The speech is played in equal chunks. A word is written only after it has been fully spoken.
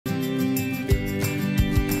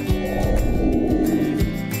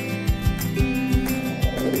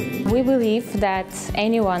We believe that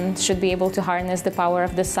anyone should be able to harness the power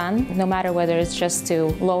of the sun, no matter whether it's just to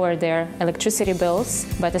lower their electricity bills,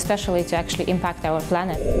 but especially to actually impact our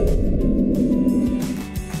planet.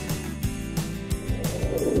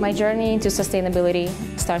 My journey into sustainability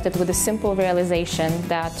started with a simple realization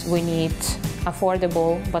that we need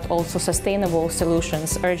affordable but also sustainable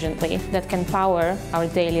solutions urgently that can power our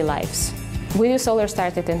daily lives. WeDoSolar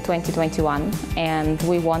started in 2021, and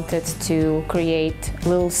we wanted to create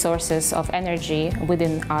little sources of energy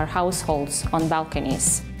within our households on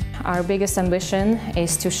balconies. Our biggest ambition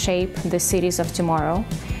is to shape the cities of tomorrow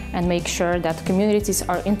and make sure that communities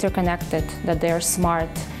are interconnected, that they are smart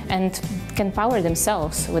and can power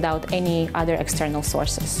themselves without any other external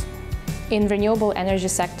sources. In renewable energy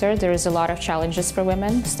sector, there is a lot of challenges for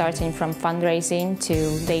women, starting from fundraising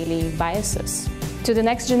to daily biases. To the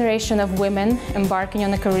next generation of women embarking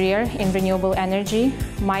on a career in renewable energy,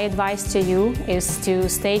 my advice to you is to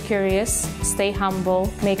stay curious, stay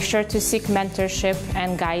humble, make sure to seek mentorship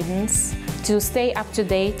and guidance, to stay up to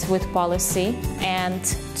date with policy, and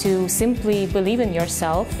to simply believe in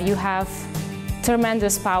yourself. You have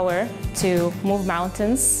tremendous power to move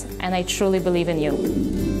mountains, and I truly believe in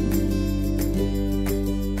you.